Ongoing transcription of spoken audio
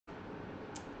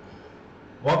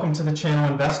Welcome to the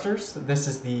channel, investors. This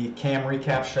is the CAM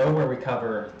Recap Show where we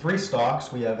cover three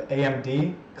stocks. We have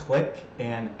AMD, KLIC,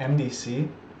 and MDC.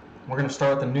 We're going to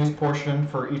start with the news portion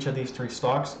for each of these three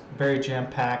stocks. Very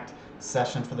jam-packed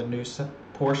session for the news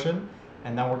portion.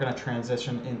 And then we're going to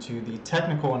transition into the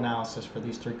technical analysis for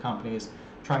these three companies,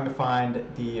 trying to find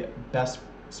the best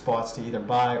spots to either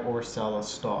buy or sell a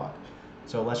stock.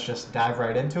 So let's just dive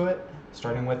right into it,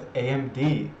 starting with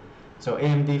AMD. So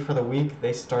AMD for the week,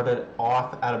 they started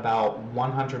off at about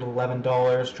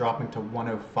 $111, dropping to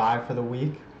 $105 for the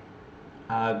week.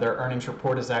 Their earnings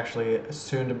report is actually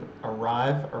soon to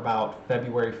arrive, about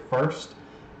February 1st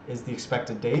is the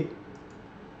expected date.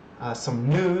 Some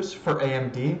news for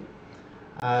AMD.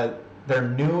 Their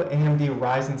new AMD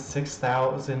Ryzen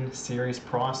 6000 series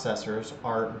processors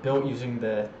are built using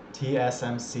the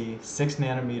TSMC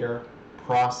 6nm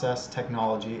process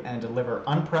technology and deliver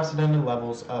unprecedented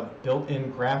levels of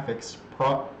built-in graphics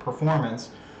performance,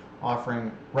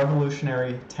 offering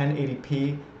revolutionary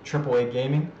 1080p AAA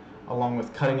gaming along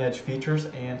with cutting-edge features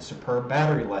and superb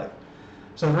battery life.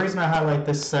 So the reason I highlight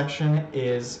this section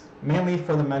is mainly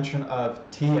for the mention of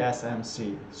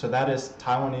TSMC. So that is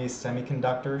Taiwanese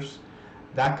Semiconductors.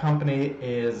 That company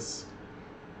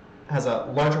has a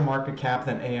larger market cap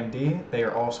than AMD. They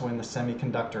are also in the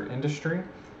semiconductor industry.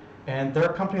 And they're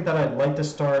a company that I'd like to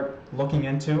start looking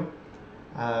into,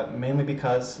 mainly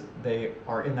because they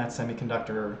are in that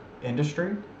semiconductor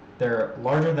industry. They're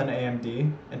larger than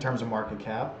AMD in terms of market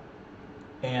cap.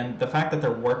 And the fact that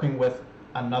they're working with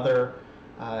another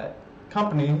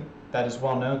company that is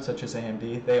well known, such as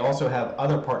AMD, they also have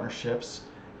other partnerships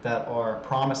that are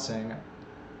promising.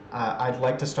 I'd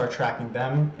like to start tracking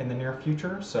them in the near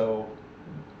future. So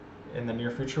in the near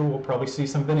future, we'll probably see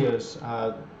some videos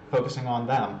focusing on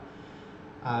them.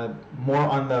 More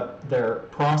on their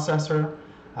processor.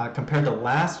 Compared to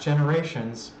last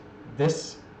generations,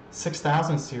 this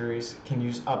 6000 series can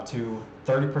use up to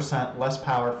 30% less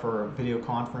power for video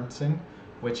conferencing,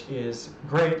 which is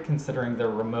great considering the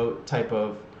remote type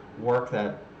of work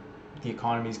that the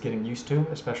economy is getting used to,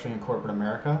 especially in corporate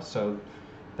America. So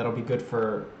that'll be good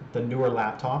for the newer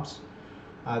laptops.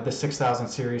 The 6000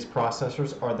 series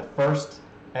processors are the first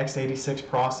x86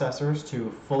 processors to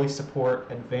fully support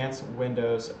advanced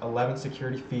Windows 11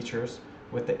 security features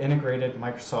with the integrated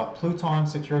Microsoft Pluton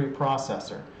security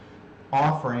processor,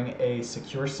 offering a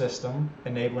secure system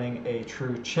enabling a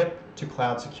true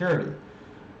chip-to-cloud security.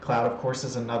 Cloud, of course,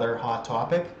 is another hot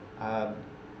topic.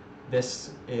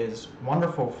 This is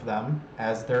wonderful for them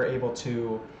as they're able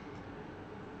to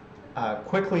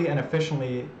quickly and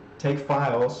efficiently take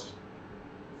files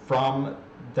from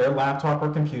their laptop or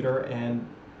computer and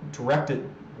direct it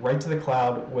right to the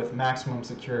cloud with maximum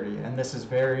security. And this is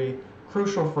very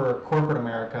crucial for corporate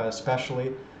America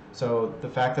especially. So the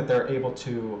fact that they're able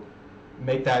to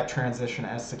make that transition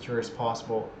as secure as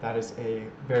possible, that is a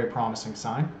very promising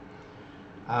sign.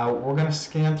 We're going to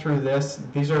scan through this.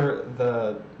 These are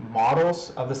the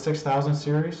models of the 6000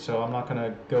 series, so I'm not going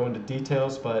to go into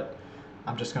details, but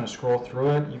I'm just going to scroll through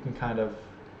it. You can kind of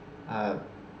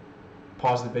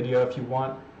pause the video if you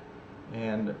want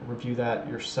and review that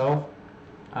yourself.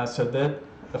 So the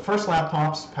first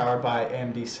laptops powered by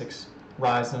AMD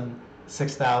Ryzen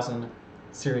 6000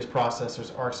 series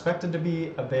processors are expected to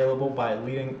be available by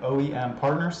leading OEM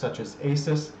partners such as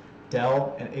Asus,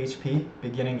 Dell, and HP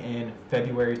beginning in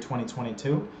February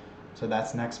 2022. So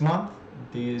that's next month.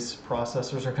 These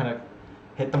processors are going to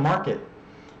hit the market.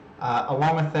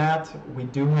 Along with that, we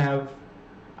do have,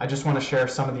 I just want to share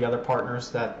some of the other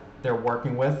partners that they're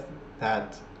working with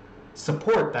that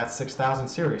support that 6000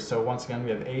 series. So once again, we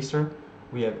have Acer,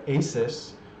 we have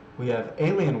Asus, we have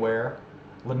Alienware,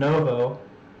 Lenovo,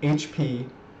 HP,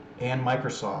 and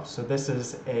Microsoft. So this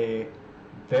is a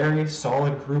very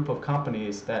solid group of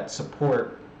companies that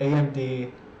support AMD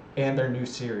and their new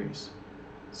series.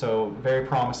 So very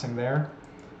promising there.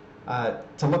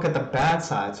 To look at the bad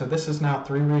side, so this is now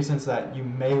three reasons that you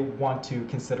may want to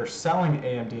consider selling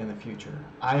AMD in the future.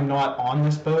 I am not on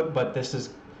this boat, but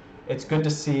it's good to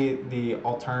see the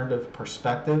alternative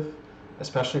perspective,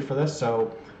 especially for this.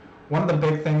 So one of the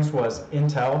big things was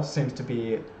Intel seems to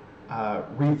be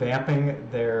revamping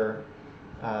their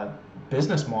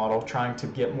business model, trying to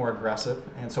get more aggressive.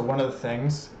 And so one of the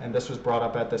things, and this was brought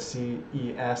up at the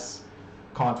CES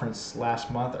conference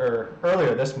last month or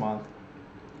earlier this month,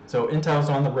 so Intel's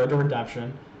on the road to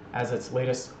redemption as its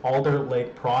latest Alder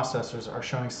Lake processors are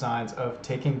showing signs of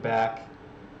taking back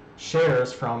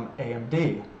shares from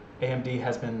AMD. AMD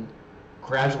has been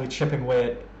gradually chipping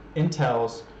away at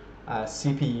Intel's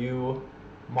CPU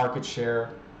market share.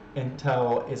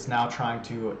 Intel is now trying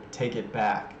to take it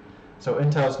back. So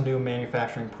Intel's new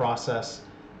manufacturing process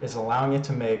is allowing it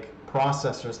to make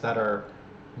processors that are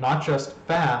not just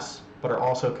fast, but are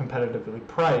also competitively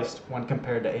priced when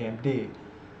compared to AMD.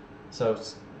 So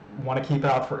want to keep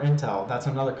out for Intel. That's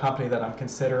another company that I'm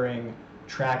considering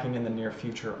tracking in the near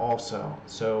future also.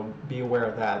 So be aware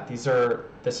of that.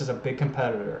 This is a big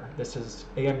competitor. This is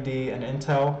AMD and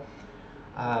Intel.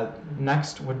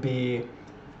 Next would be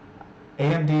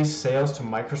AMD's sales to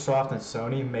Microsoft and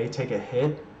Sony may take a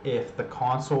hit if the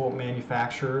console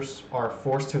manufacturers are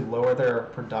forced to lower their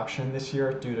production this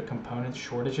year due to component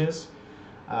shortages.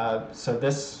 So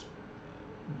this,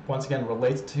 once again,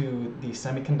 relates to the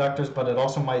semiconductors, but it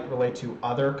also might relate to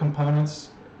other components.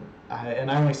 And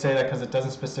I only say that because it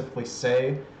doesn't specifically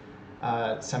say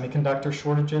semiconductor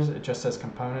shortages, it just says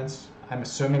components. I'm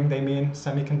assuming they mean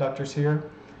semiconductors here.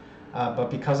 But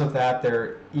because of that,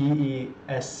 their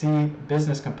EESC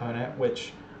business component,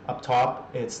 which up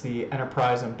top, it's the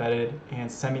enterprise embedded and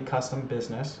semi-custom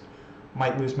business,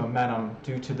 might lose momentum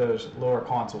due to those lower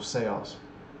console sales.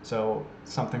 So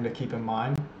something to keep in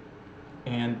mind.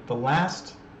 And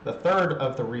the third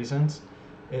of the reasons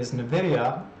is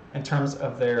NVIDIA, in terms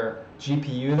of their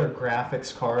GPU, their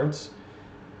graphics cards,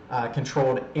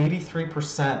 controlled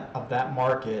 83% of that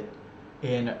market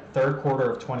in third quarter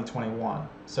of 2021.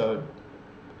 So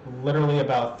literally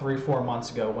about 3-4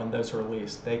 months ago when those were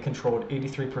released, they controlled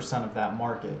 83% of that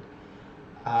market.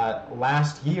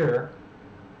 Last year,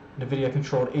 NVIDIA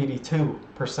controlled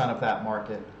 82% of that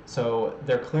market. So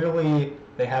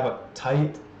they have a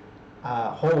tight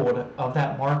hold of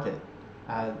that market,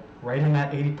 right in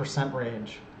that 80%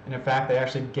 range. And in fact, they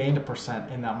actually gained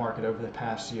 1% in that market over the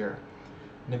past year.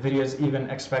 NVIDIA is even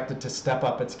expected to step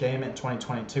up its game in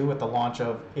 2022 with the launch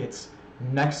of its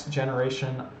next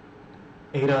generation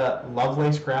Ada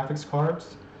Lovelace graphics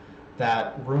cards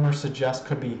that rumors suggest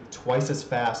could be twice as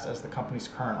fast as the company's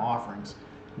current offerings.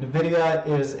 NVIDIA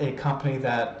is a company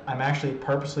that I'm actually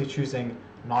purposely choosing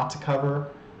not to cover.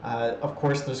 Of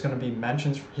course, there's going to be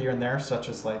mentions here and there, such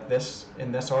as like this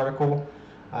in this article.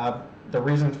 The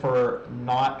reason for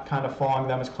not kind of following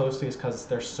them as closely is because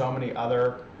there's so many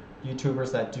other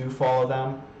YouTubers that do follow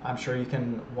them. I'm sure you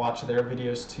can watch their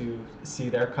videos to see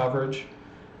their coverage.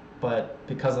 But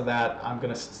because of that, I'm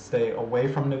going to stay away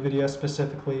from NVIDIA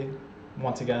specifically.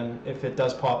 Once again, if it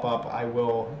does pop up, I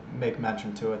will make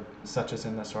mention to it, such as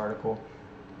in this article.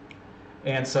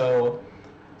 And so,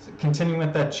 continuing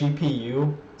with that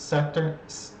GPU sector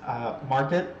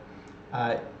market,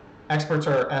 experts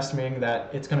are estimating that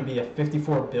it's going to be a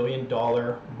 $54 billion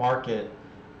market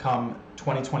come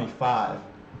 2025.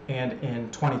 And in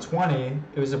 2020,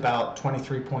 it was about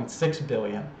 $23.6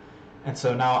 billion. And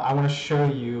so now I want to show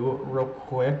you real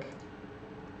quick.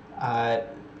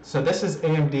 So this is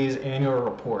AMD's annual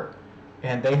report.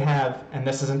 And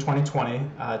this is in 2020.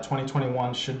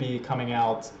 2021 should be coming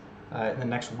out in the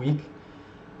next week.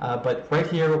 But right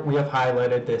here, we have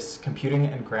highlighted this computing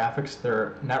and graphics,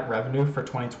 their net revenue for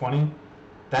 2020.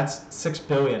 That's $6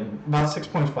 billion, about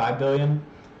 $6.5 billion.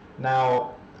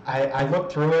 Now, I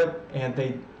looked through it,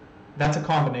 and that's a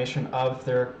combination of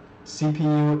their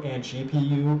CPU and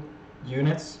GPU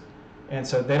units, and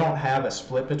so they don't have a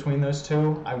split between those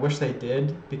two. I wish they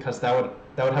did, because that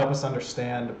would help us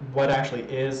understand what actually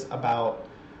is about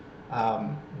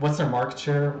what's their market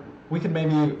share. We could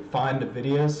maybe find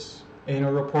NVIDIA's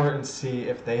annual report and see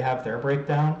if they have their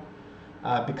breakdown,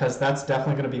 because that's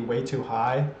definitely going to be way too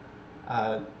high,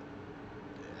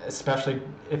 especially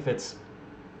if it's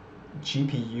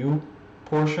GPU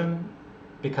portion,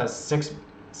 because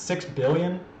six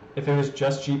billion if it was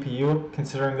just GPU,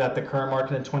 considering that the current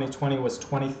market in 2020 was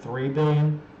 23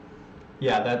 billion.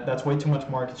 Yeah, that's way too much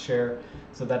market share.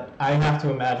 So that I have to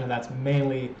imagine that's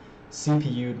mainly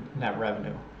CPU net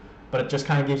revenue. But it just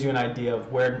kind of gives you an idea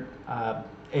of where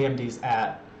AMD's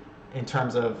at in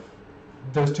terms of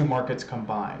those two markets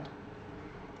combined.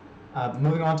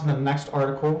 Moving on to the next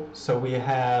article. So we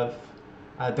have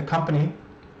the company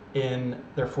in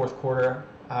their fourth quarter.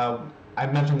 I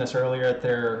mentioned this earlier.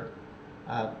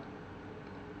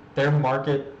 Their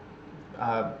market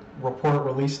report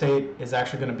release date is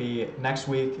actually going to be next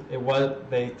week.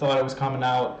 They thought it was coming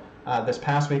out this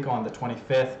past week on the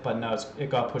 25th, but no, it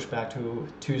got pushed back to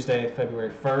Tuesday,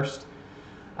 February 1st.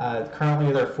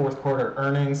 Currently, their fourth quarter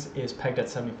earnings is pegged at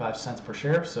 75 cents per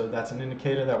share, so that's an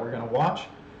indicator that we're going to watch.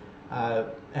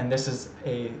 And this is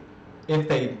if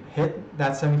they hit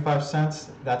that 75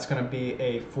 cents, that's going to be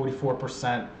a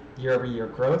 44% year-over-year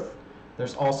growth.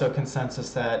 There's also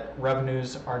consensus that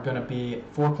revenues are going to be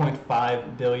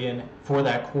 $4.5 billion for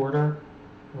that quarter,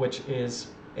 which is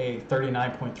a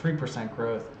 39.3%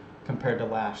 growth compared to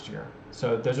last year.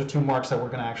 So those are two marks that we're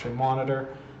going to actually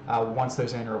monitor once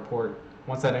those annual report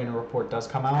once that annual report does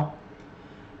come out.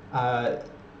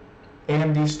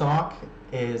 AMD stock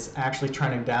is actually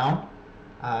trending down.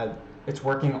 It's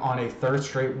working on a third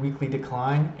straight weekly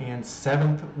decline and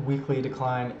seventh weekly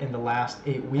decline in the last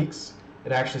 8 weeks.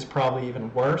 It actually is probably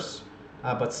even worse.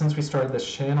 But since we started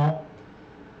this channel,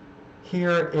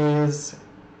 here is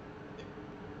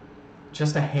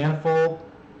just a handful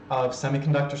of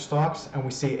semiconductor stocks, and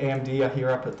we see AMD here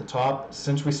up at the top.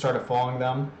 Since we started following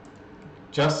them,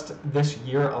 just this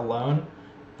year alone,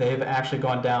 they've actually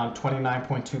gone down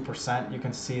 29.2%. You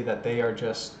can see that they are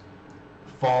just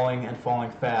falling and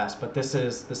falling fast, but this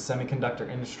is the semiconductor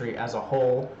industry as a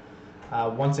whole.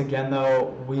 Once again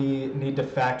though, we need to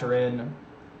factor in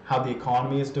how the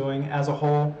economy is doing as a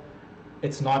whole.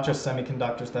 It's not just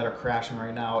semiconductors that are crashing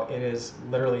right now. It is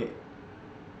literally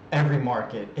every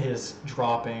market is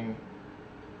dropping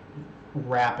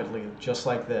rapidly, just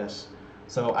like this.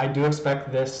 So I do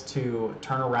expect this to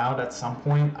turn around at some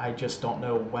point. I just don't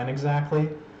know when exactly,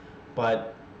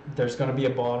 but there's going to be a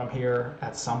bottom here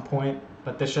at some point.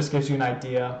 But this just gives you an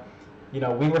idea. You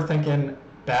know, we were thinking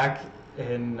back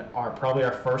in probably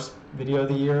our first video of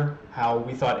the year how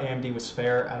we thought AMD was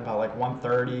fair at about like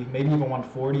 130, maybe even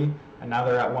 140, and now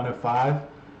they're at 105.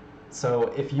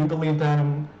 So if you believed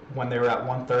them when they were at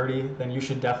 130, then you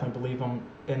should definitely believe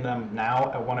in them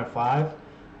now at 105.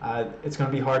 It's going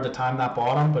to be hard to time that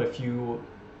bottom, but if you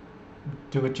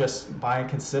do it just buying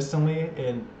consistently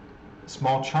in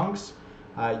small chunks,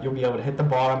 you'll be able to hit the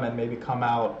bottom and maybe come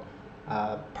out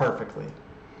perfectly.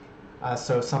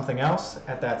 So something else,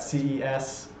 at that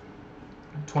CES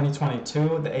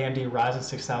 2022, the AMD Ryzen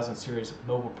 6000 series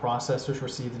mobile processors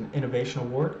received an innovation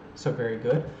award, so very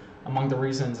good. Among the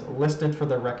reasons listed for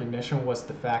their recognition was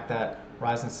the fact that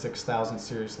Ryzen 6000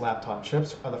 series laptop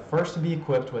chips are the first to be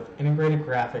equipped with integrated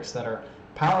graphics that are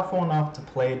powerful enough to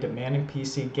play demanding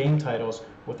PC game titles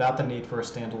without the need for a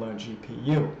standalone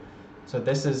GPU. So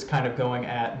this is kind of going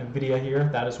at NVIDIA here.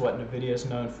 That is what NVIDIA is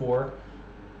known for.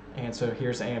 And so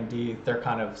here's AMD. They're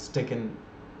kind of sticking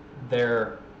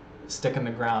their stick in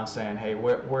the ground saying, hey,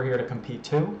 we're here to compete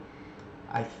too.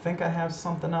 I think I have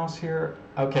something else here.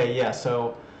 Okay, yeah,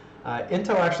 so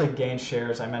Intel actually gained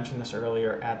shares. I mentioned this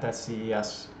earlier at that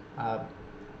CES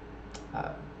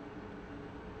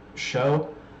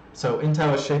show. So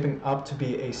Intel is shaping up to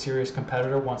be a serious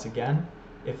competitor once again.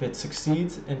 If it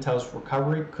succeeds, Intel's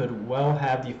recovery could well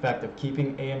have the effect of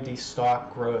keeping AMD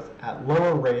stock growth at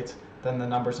lower rates than the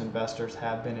numbers investors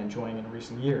have been enjoying in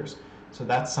recent years. So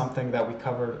that's something that we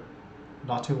covered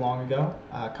not too long ago,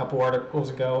 a couple articles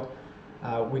ago.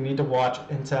 We need to watch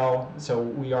Intel, so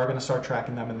we are going to start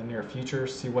tracking them in the near future,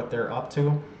 see what they're up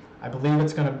to. I believe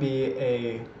it's going to be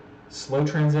a slow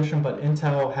transition, but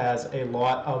Intel has a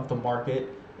lot of the market,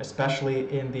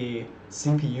 especially in the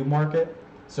CPU market.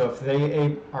 So if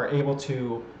they are able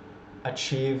to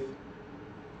achieve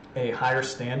a higher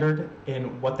standard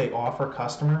in what they offer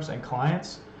customers and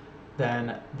clients,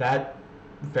 then that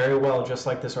very well, just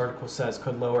like this article says,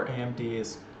 could lower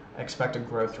AMD's expected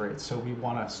growth rates. So we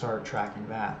want to start tracking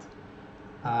that.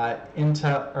 AMD,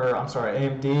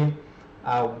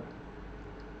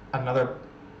 another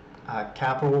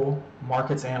capital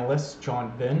markets analyst,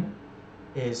 John Vin,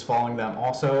 is following them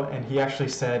also, and he actually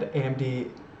said AMD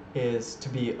is to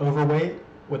be overweight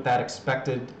with that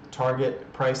expected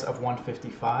target price of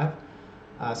 155.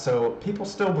 So people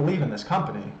still believe in this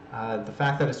company. The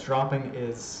fact that it's dropping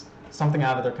is something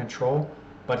out of their control,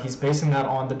 but he's basing that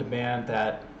on the demand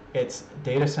that its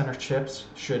data center chips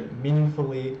should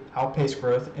meaningfully outpace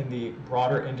growth in the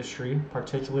broader industry,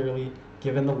 particularly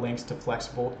given the links to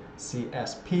flexible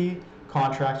CSP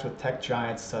contracts with tech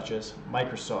giants such as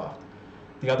Microsoft.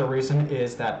 The other reason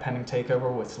is that pending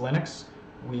takeover with Linux.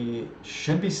 We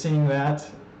should be seeing that.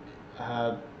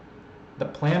 The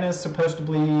plan is supposed to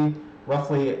be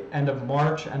roughly end of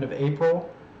March, end of April.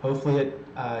 Hopefully it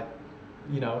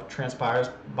transpires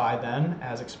by then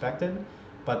as expected,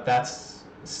 but that's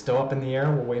still up in the air.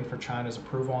 We're waiting for China's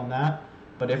approval on that.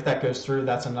 But if that goes through,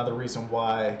 that's another reason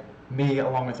why me,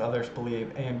 along with others,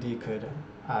 believe AMD could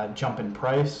jump in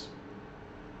price.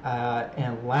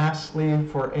 And lastly,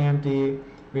 for AMD,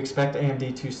 we expect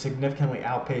AMD to significantly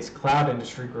outpace cloud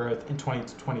industry growth in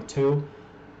 2022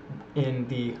 in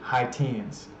the high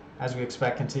teens, as we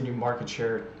expect continued market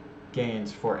share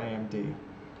gains for AMD.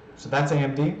 So that's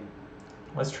AMD.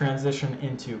 Let's transition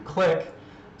into KLIC.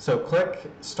 So KLIC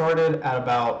started at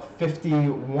about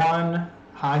 51,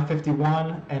 high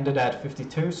 51, ended at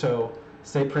 52, so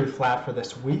stayed pretty flat for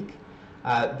this week.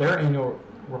 Their annual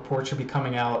report should be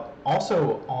coming out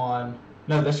also on,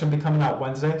 no, this should be coming out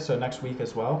Wednesday, so next week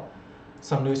as well.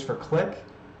 Some news for KLIC.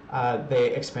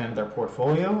 They expanded their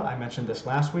portfolio. I mentioned this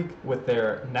last week with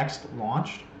their next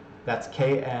launch. That's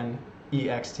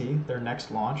KNEXT, their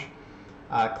next launch.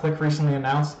 KLIC recently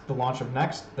announced the launch of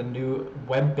Next, the new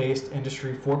web-based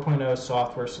Industry 4.0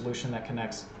 software solution that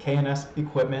connects K&S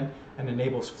equipment and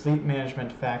enables fleet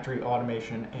management, factory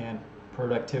automation, and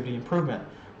productivity improvement.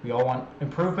 We all want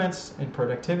improvements in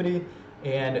productivity,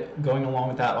 and going along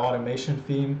with that automation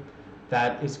theme,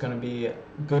 that is going to be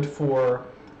good for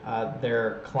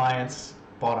their clients'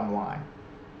 bottom line.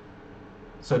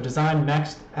 So design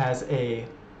Next as a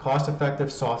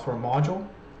cost-effective software module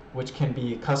which can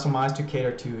be customized to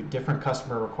cater to different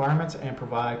customer requirements and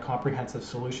provide comprehensive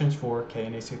solutions for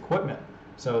K&S equipment.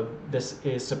 So this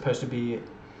is supposed to be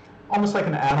almost like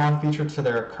an add-on feature to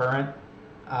their current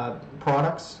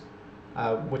products,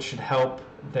 which should help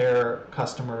their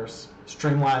customers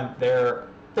streamline their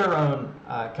own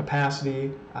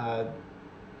capacity,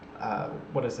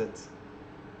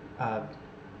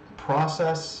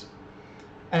 process.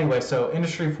 Anyway, so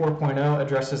Industry 4.0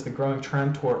 addresses the growing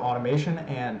trend toward automation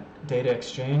and data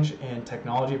exchange in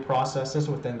technology processes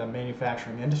within the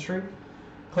manufacturing industry.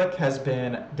 KLIC has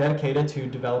been dedicated to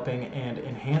developing and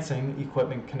enhancing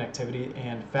equipment connectivity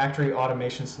and factory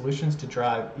automation solutions to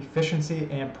drive efficiency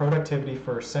and productivity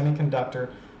for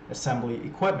semiconductor assembly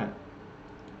equipment.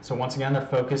 So once again, their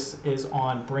focus is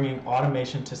on bringing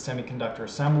automation to semiconductor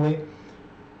assembly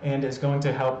and is going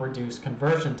to help reduce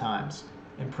conversion times,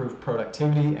 improve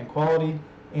productivity and quality,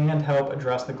 and help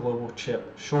address the global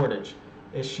chip shortage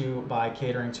issue by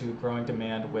catering to growing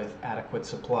demand with adequate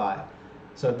supply.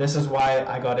 So this is why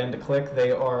I got into KLIC.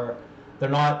 They're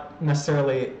not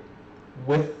necessarily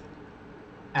with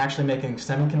actually making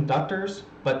semiconductors,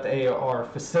 but they are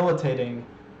facilitating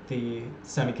the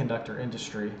semiconductor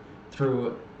industry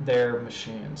through their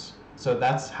machines. So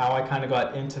that's how I kind of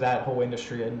got into that whole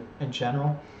industry in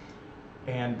general.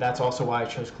 And that's also why I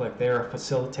chose KLIC. They're a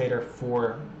facilitator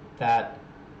for that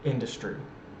industry.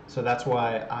 So that's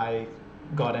why I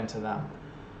got into them.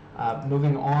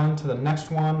 Moving on to the next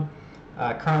one.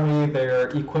 Currently, their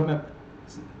equipment,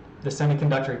 the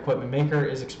semiconductor equipment maker,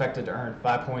 is expected to earn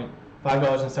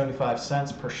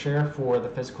 $5.75 per share for the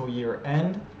fiscal year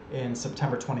end in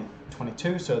September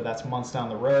 2022. So that's months down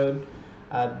the road.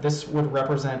 This would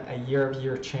represent a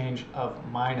year-over-year change of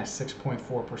minus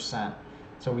 6.4%.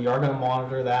 So we are going to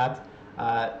monitor that.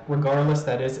 Regardless,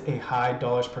 that is a high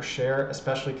dollars per share,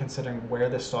 especially considering where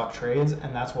the stock trades,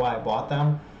 and that's why I bought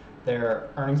them. Their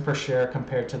earnings per share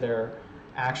compared to their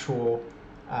actual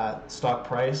stock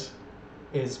price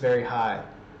is very high,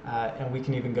 and we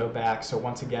can even go back. So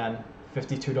once again,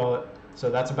 $52. So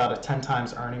that's about a 10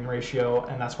 times earning ratio,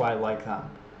 and that's why I like them.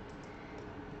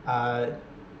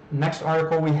 Next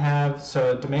article we have,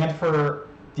 so demand for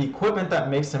the equipment that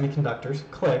makes semiconductors,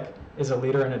 KLIC, is a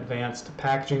leader in advanced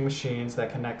packaging machines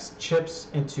that connects chips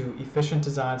into efficient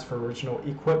designs for original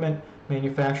equipment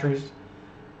manufacturers,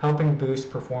 helping boost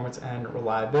performance and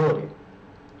reliability.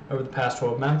 Over the past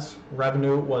 12 months,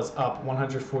 revenue was up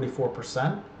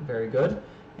 144%, very good,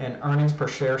 and earnings per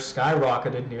share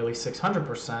skyrocketed nearly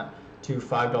 600% to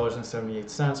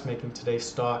 $5.78, making today's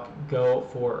stock go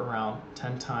for around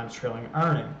 10 times trailing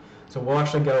earning. So we'll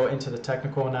actually go into the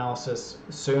technical analysis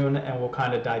soon, and we'll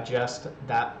kind of digest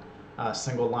that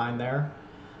single line there.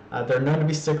 They're known to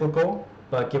be cyclical,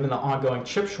 but given the ongoing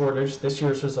chip shortage, this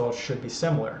year's results should be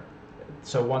similar.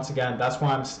 So once again, that's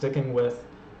why I'm sticking with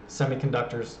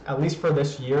semiconductors, at least for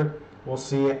this year. We'll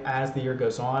see as the year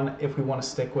goes on if we want to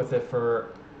stick with it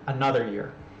for another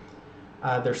year.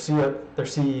 Their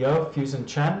CEO, Fusen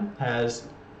Chen, has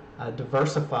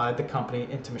diversified the company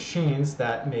into machines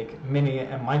that make mini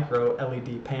and micro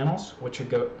LED panels, which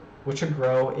should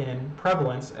grow in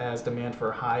prevalence as demand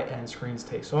for high-end screens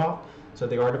takes off. So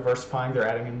they are diversifying. They're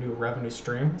adding a new revenue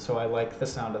stream. So I like the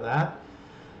sound of that.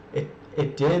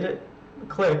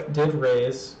 KLIC did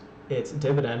raise its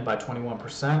dividend by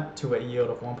 21% to a yield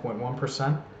of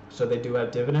 1.1%. So they do have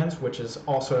dividends, which is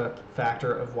also a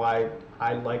factor of why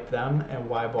I like them and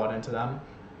why I bought into them.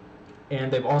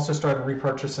 And they've also started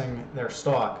repurchasing their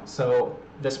stock. So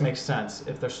this makes sense.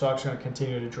 If their stock's going to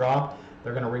continue to drop,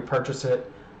 they're going to repurchase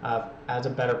it at a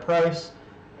better price,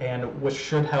 and which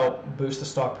should help boost the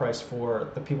stock price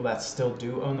for the people that still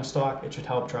do own the stock. It should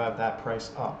help drive that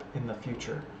price up in the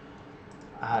future.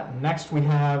 Next, we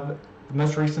have the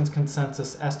most recent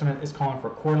consensus estimate is calling for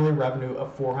quarterly revenue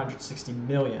of $460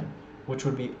 million, which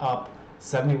would be up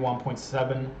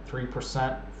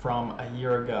 71.73% from a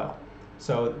year ago.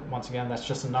 So once again, that's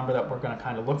just a number that we're going to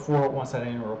kind of look for once that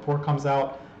annual report comes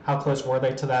out. How close were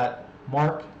they to that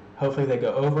mark? Hopefully they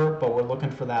go over, but we're looking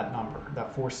for that number,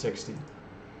 that 460.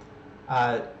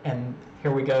 And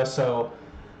here we go. So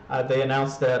They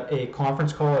announced that a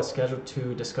conference call is scheduled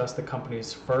to discuss the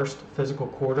company's first fiscal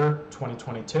quarter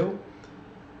 2022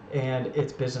 and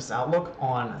its business outlook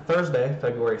on Thursday,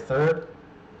 February 3rd.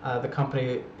 The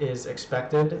company is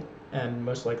expected and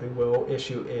most likely will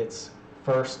issue its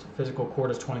first fiscal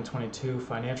quarter 2022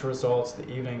 financial results the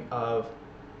evening of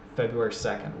February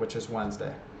 2nd, which is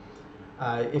Wednesday.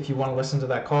 If you want to listen to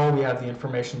that call, we have the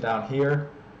information down here.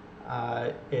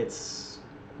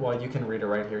 Well, you can read it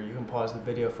right here. You can pause the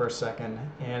video for a second.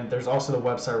 And there's also the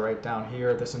website right down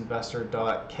here,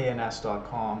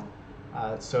 thisinvestor.kns.com.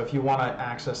 So if you want to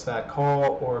access that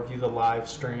call or view the live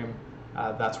stream,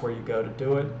 that's where you go to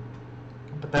do it.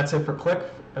 But that's it for KLIC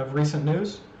of recent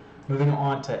news. Moving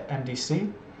on to M.D.C.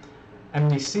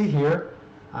 M.D.C. here,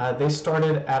 they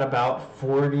started at about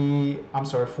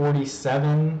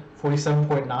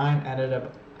 47.9, ended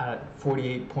up at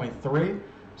 48.3.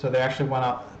 So they actually went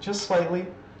up just slightly,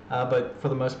 but for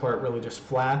the most part, really just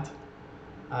flat.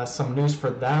 Some news for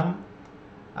them.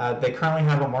 They currently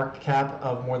have a market cap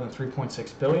of more than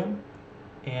 $3.6 billion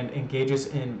and engages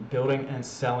in building and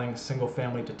selling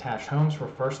single-family detached homes for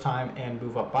first-time and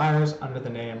move-up buyers under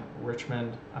the name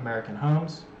Richmond American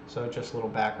Homes. So just a little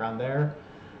background there.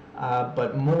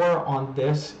 But more on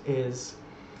this is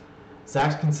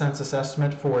Zacks consensus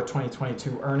estimate for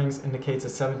 2022 earnings indicates a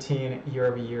 17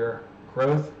 year-over-year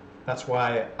growth. That's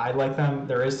why I like them.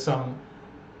 There is some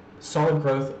solid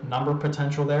growth number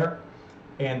potential there.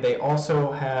 And they also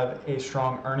have a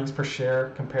strong earnings per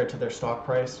share compared to their stock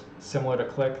price, similar to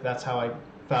KLIC. That's how I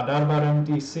found out about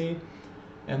M.D.C,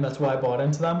 and that's why I bought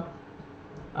into them.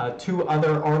 Two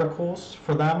other articles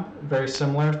for them, very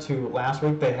similar to last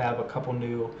week. They have a couple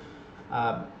new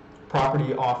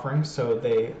property offerings, so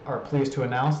they are pleased to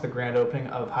announce the grand opening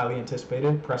of highly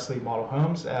anticipated Presley model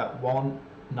homes at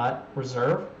Walnut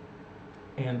Reserve.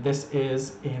 And this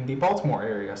is in the Baltimore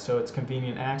area, so it's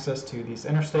convenient access to these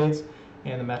interstates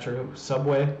and the Metro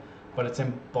subway, but it's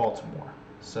in Baltimore.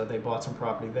 So they bought some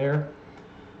property there.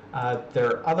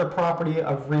 Their other property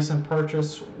of recent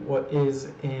purchase, what is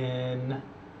in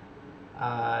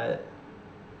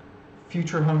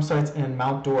future home sites in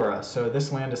Mount Dora. So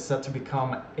this land is set to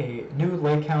become a new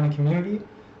Lake County community.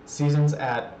 Seasons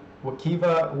at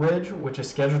Wakiva Ridge, which is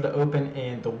scheduled to open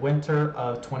in the winter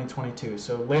of 2022.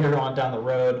 So later on down the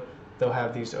road, they'll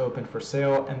have these open for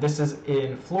sale. And this is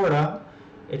in Florida.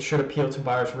 It should appeal to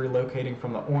buyers relocating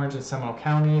from the Orange and Seminole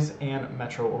counties and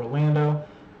Metro Orlando.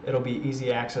 It'll be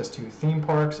easy access to theme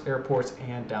parks, airports,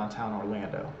 and downtown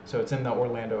Orlando. So it's in the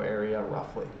Orlando area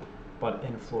roughly, but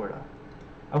in Florida.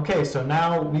 Okay, so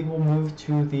now we will move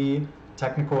to the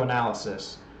technical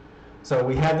analysis. So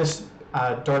we had this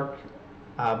dark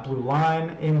blue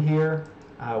line in here.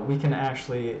 We can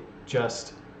actually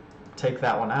just take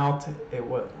that one out.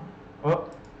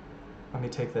 Let me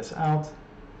take this out.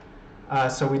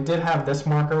 So we did have this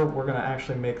marker. We're going to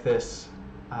actually make this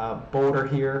bolder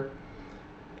here,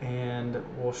 and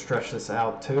we'll stretch this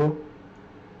out too.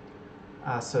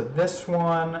 So this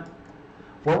one,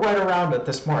 we're right around at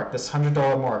this mark, this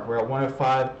 $100 mark. We're at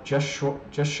 105, just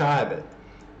shy of it.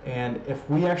 And if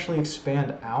we actually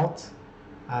expand out,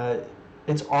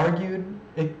 it's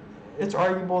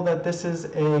arguable that this is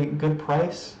a good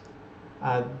price.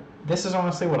 This is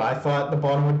honestly what I thought the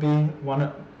bottom would be,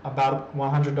 about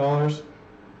 $100.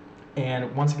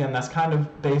 And once again, that's kind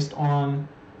of based on,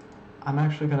 I'm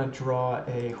actually going to draw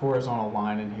a horizontal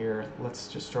line in here. Let's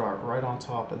just draw it right on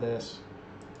top of this,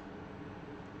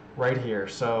 right here.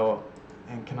 So,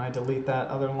 and can I delete that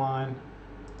other line?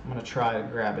 I'm going to try to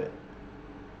grab it.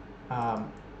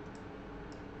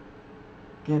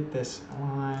 Get this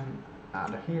line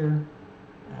out of here,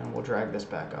 and we'll drag this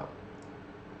back up.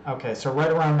 Okay, so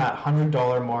right around that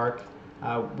 $100 mark,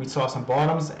 we saw some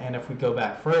bottoms, and if we go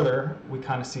back further, we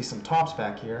kind of see some tops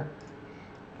back here.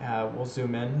 We'll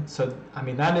zoom in. So, I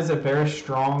mean, that is a very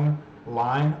strong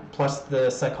line, plus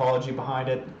the psychology behind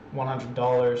it,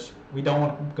 $100. We don't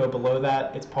want to go below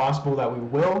that. It's possible that we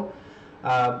will.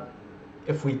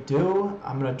 If we do,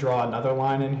 I'm going to draw another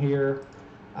line in here.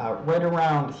 Right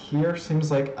around here seems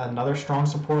like another strong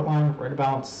support line, right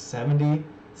about 70,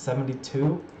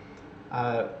 72.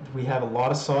 We have a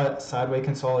lot of sideways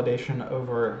consolidation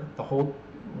over the whole,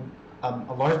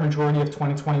 a large majority of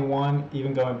 2021,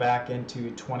 even going back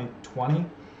into 2020.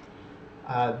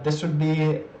 This would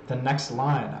be the next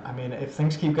line. I mean, if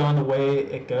things keep going the way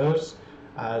it goes,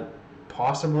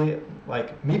 possibly,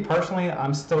 like me personally,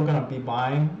 I'm still going to be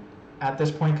buying at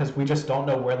this point because we just don't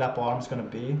know where that bottom is going to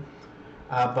be.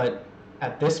 But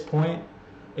at this point,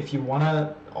 if you want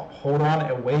to hold on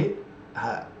and wait,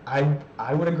 I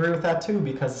would agree with that too,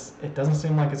 because it doesn't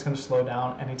seem like it's going to slow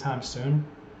down anytime soon.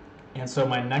 And so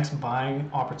my next buying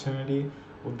opportunity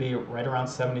would be right around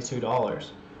 $72.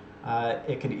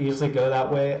 It could easily go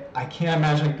that way. I can't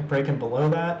imagine it breaking below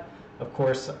that. Of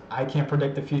course, I can't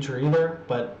predict the future either,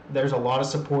 but there's a lot of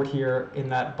support here in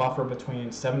that buffer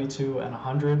between 72 and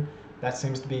 100. That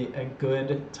seems to be a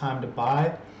good time to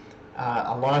buy.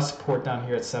 A lot of support down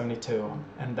here at 72,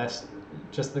 and that's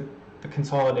just the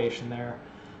consolidation there.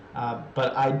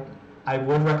 But I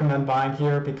would recommend buying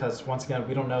here because, once again,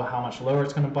 we don't know how much lower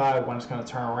it's going to buy, when it's going to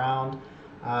turn around.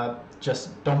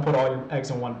 Just don't put all your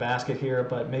eggs in one basket here,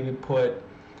 but maybe put,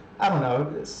 I don't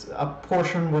know, a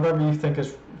portion, whatever you think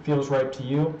feels right to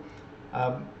you.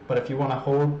 But if you want to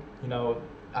hold,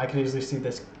 I could easily see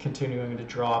this continuing to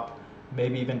drop,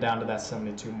 maybe even down to that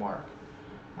 72 mark.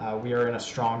 We are in a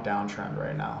strong downtrend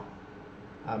right now.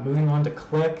 Moving on to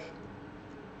KLIC.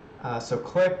 So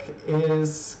KLIC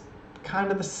is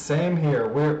kind of the same here.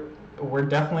 We're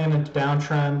definitely in a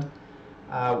downtrend.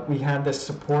 We had this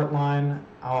support line.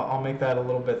 I'll make that a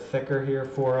little bit thicker here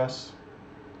for us.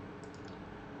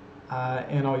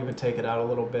 And I'll even take it out a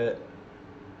little bit.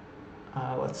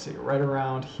 Let's see, right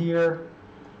around here.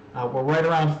 We're right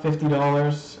around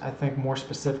 $50. I think more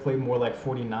specifically, more like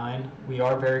 49. We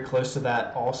are very close to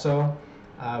that also.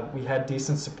 We had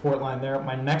decent support line there.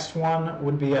 My next one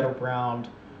would be at around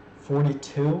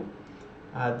 42.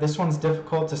 This one's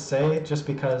difficult to say just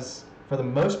because, for the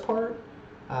most part,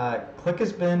 KLIC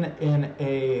has been in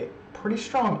a pretty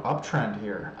strong uptrend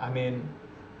here. I mean,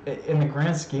 in the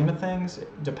grand scheme of things,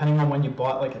 depending on when you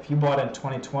bought, like if you bought in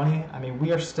 2020, I mean,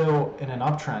 we are still in an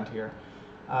uptrend here.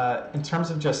 In terms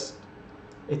of just,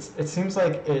 it seems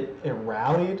like it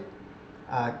rallied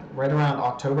right around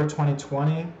October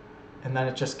 2020, and then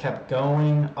it just kept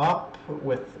going up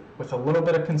with a little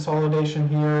bit of consolidation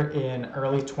here in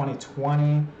early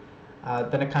 2020.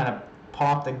 Then it kind of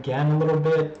popped again a little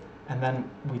bit, and then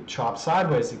we chopped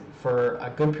sideways for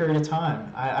a good period of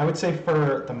time. I would say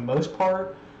for the most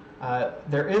part,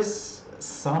 there is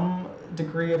some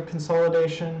degree of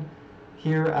consolidation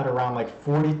here at around like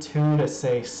 42 to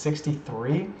say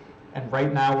 63, and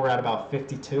right now we're at about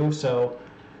 52. So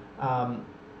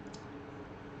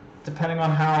depending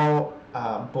on how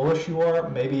bullish you are,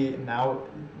 maybe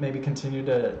continue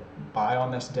to buy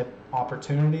on this dip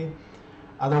opportunity.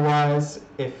 Otherwise,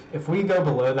 if we go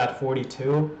below that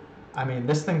 42, I mean,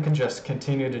 this thing can just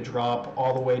continue to drop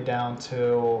all the way down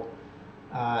to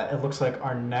it looks like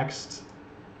our next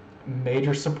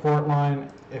major support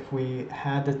line, if we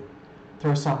had to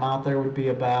throw something out there, would be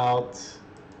about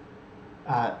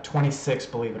 26,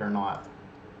 believe it or not.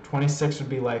 26 would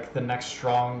be like the next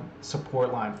strong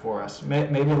support line for us,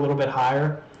 maybe a little bit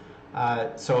higher.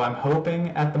 So I'm hoping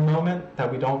at the moment that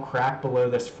we don't crack below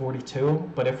this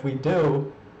 42, but if we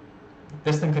do,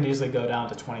 this thing could easily go down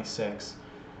to 26.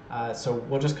 So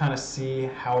we'll just kind of see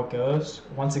how it goes.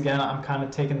 Once again, I'm kind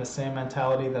of taking the same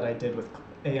mentality that I did with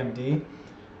AMD,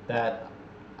 that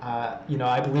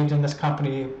I believed in this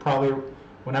company probably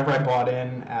whenever I bought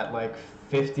in at like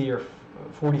 50 or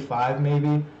 45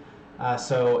 maybe.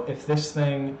 So if this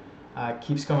thing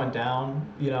keeps going down,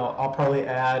 I'll probably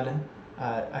add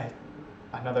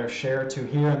another share or two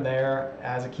here and there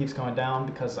as it keeps going down,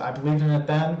 because I believed in it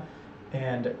then,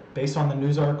 and based on the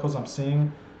news articles I'm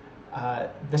seeing,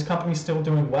 this company's still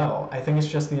doing well. I think it's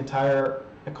just the entire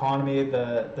economy,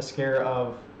 the scare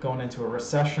of going into a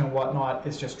recession and whatnot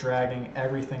is just dragging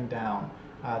everything down.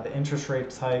 The interest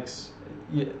rate hikes,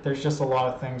 there's just a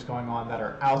lot of things going on that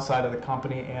are outside of the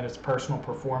company and its personal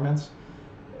performance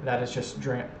that is just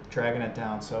dragging it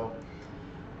down. So,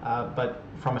 but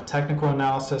from a technical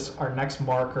analysis, our next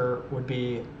marker would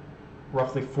be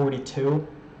roughly 42.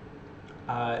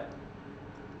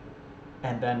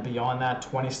 And then beyond that,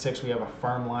 26, we have a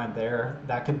firm line there.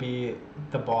 That could be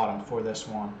the bottom for this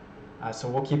one. So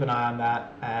we'll keep an eye on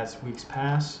that as weeks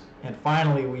pass. And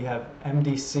finally, we have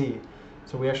M.D.C.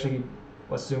 So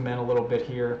let's zoom in a little bit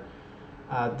here.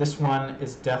 This one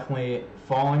is definitely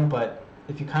falling, but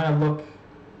if you kind of look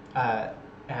at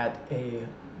a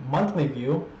monthly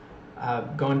view,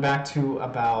 going back to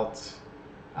about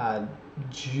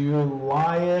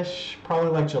July-ish,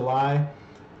 probably like July,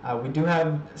 we do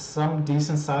have some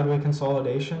decent sideways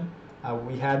consolidation.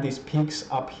 We had these peaks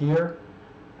up here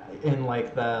in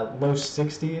like the low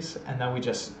 60s, and then we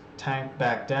just tanked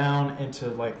back down into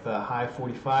like the high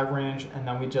 45 range, and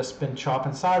then we just been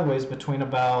chopping sideways between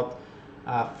about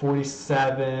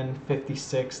 47,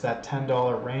 56, that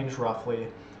 $10 range roughly,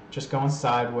 just going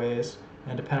sideways.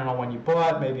 And depending on when you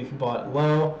bought, maybe if you bought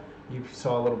low, you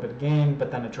saw a little bit of gain,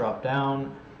 but then it dropped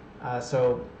down.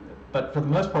 But for the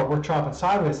most part, we're chopping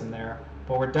sideways in there,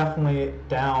 but we're definitely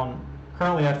down,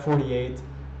 currently at 48.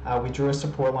 We drew a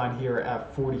support line here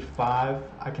at 45.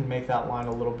 I can make that line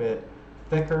a little bit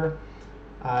thicker.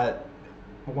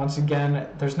 Once again,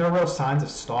 there's no real signs of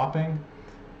stopping.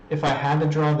 If I had to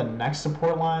draw the next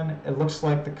support line, it looks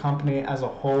like the company as a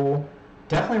whole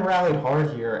definitely rallied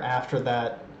hard here after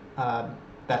that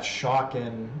that shock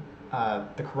in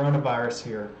the coronavirus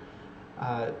here.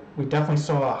 We definitely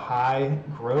saw a high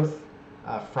growth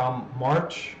from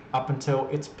March up until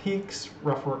its peaks,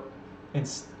 roughly in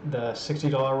the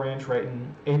 $60 range, right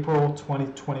in April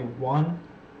 2021,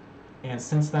 and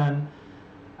since then,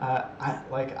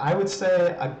 I would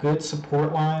say a good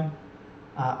support line.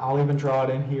 I'll even draw it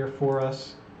in here for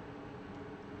us.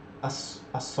 A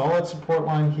solid support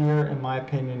line here, in my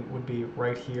opinion, would be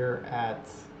right here at.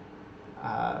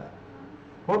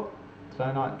 Whoop! Did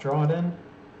I not draw it in?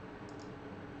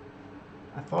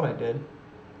 I thought I did.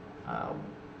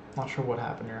 Not sure what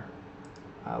happened here.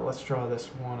 Let's draw this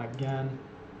one again.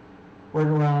 Right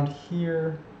around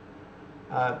here,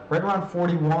 right around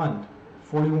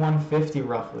 41.50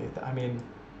 roughly. I mean,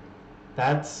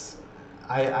 that's,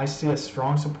 I see a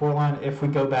strong support line. If we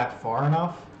go back far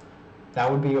enough, that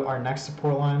would be our next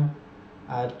support line.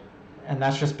 And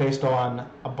that's just based on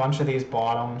a bunch of these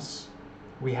bottoms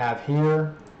we have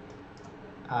here.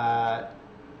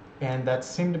 And that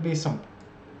seemed to be some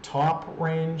top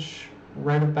range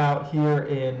right about here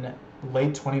in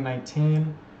late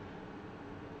 2019.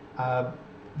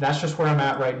 That's just where I'm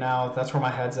at right now. That's where my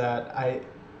head's at.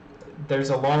 There's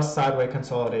a lot of sideways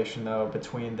consolidation though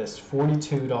between this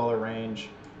 $42 range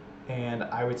and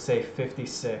I would say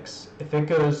 56. If it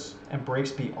goes and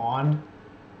breaks beyond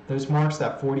those marks,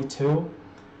 that 42,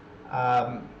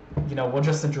 we'll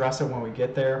just address it when we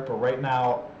get there. But right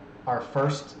now, our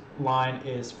first line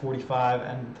is 45,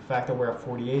 and the fact that we're at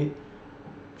 48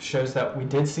 shows that we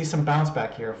did see some bounce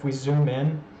back here. If we zoom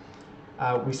in,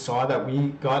 we saw that we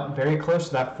got very close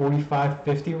to that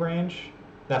 45.50 range,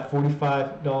 that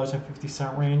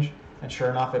 $45.50 range, and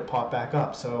sure enough, it popped back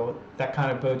up. So that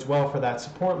kind of bodes well for that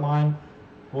support line.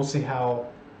 We'll see how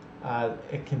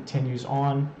it continues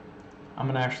on. I'm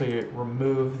going to actually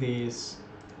remove these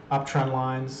uptrend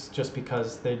lines just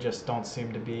because they just don't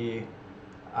seem to be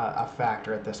a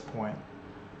factor at this point.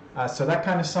 So that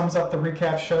kind of sums up the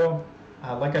recap show.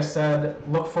 Like I said,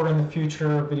 look for in the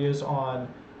future videos on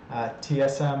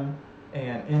TSM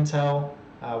and Intel.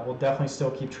 We'll definitely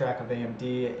still keep track of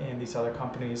AMD and these other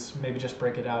companies, maybe just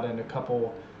break it out into a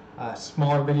couple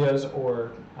smaller videos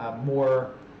or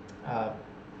more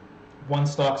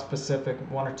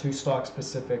one or two stock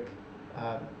specific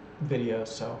videos.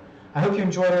 So I hope you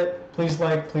enjoyed it. Please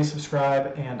like, please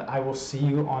subscribe, and I will see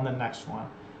you on the next one.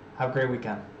 Have a great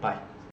weekend. Bye.